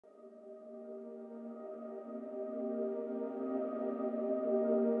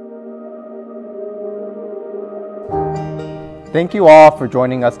Thank you all for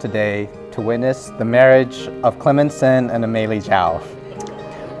joining us today to witness the marriage of Clement and Amelie Zhao.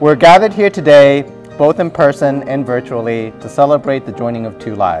 We're gathered here today, both in person and virtually, to celebrate the joining of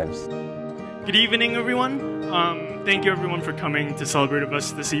two lives. Good evening, everyone. Thank you, everyone, for coming to celebrate with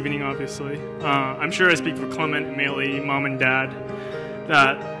us this evening, obviously. I'm sure I speak for Clement, Amelie, Mom, and Dad,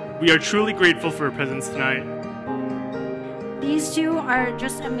 that we are truly grateful for your presence tonight. These two are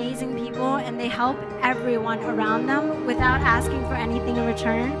just amazing people, and they help everyone around them without asking for anything in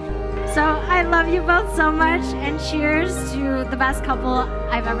return. So I love you both so much, and cheers to the best couple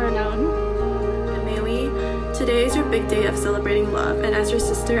I've ever known. Amelie, today is your big day of celebrating love, and as your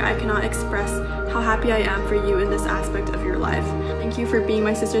sister, I cannot express how happy I am for you in this aspect of your life. Thank you for being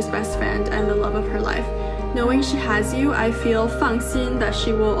my sister's best friend and the love of her life. Knowing she has you, I feel 放心 that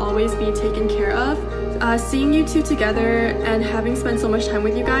she will always be taken care of. Seeing you two together and having spent so much time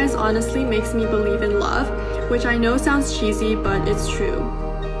with you guys honestly makes me believe in love, which I know sounds cheesy, but it's true.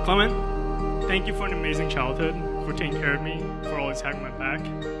 Clement, thank you for an amazing childhood, for taking care of me, for always having my back.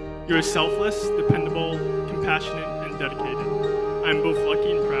 You're selfless, dependable, compassionate, and dedicated. I'm both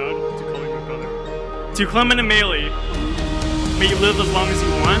lucky and proud to call you my brother. To Clement and Amelie, may you live as long as you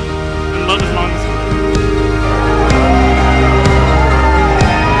want, and love as long as you want.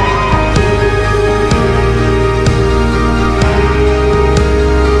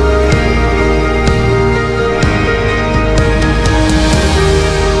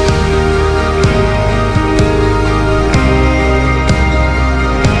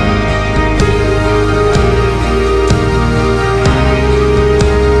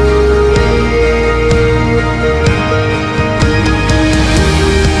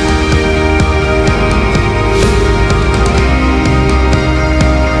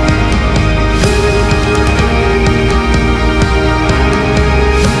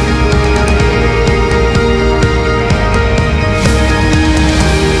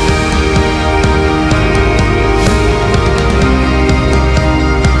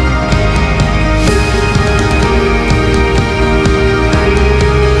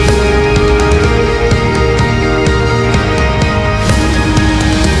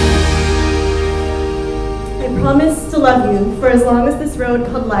 Love you for as long as this road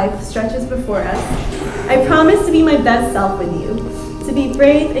called life stretches before us. I promise to be my best self with you, to be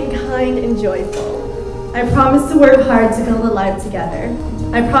brave and kind and joyful. I promise to work hard to build a life together.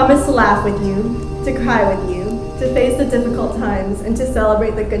 I promise to laugh with you, to cry with you, to face the difficult times, and to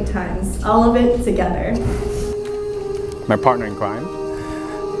celebrate the good times, all of it together. My partner in crime,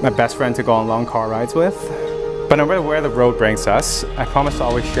 my best friend to go on long car rides with. But no matter where the road brings us, I promise to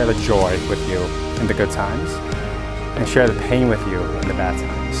always share the joy with you in the good times, and share the pain with you in the bad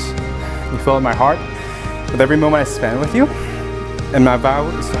times. You fill up my heart with every moment I spend with you, and my vow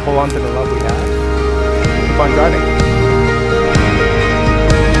is to hold on to the love we have. Keep on driving.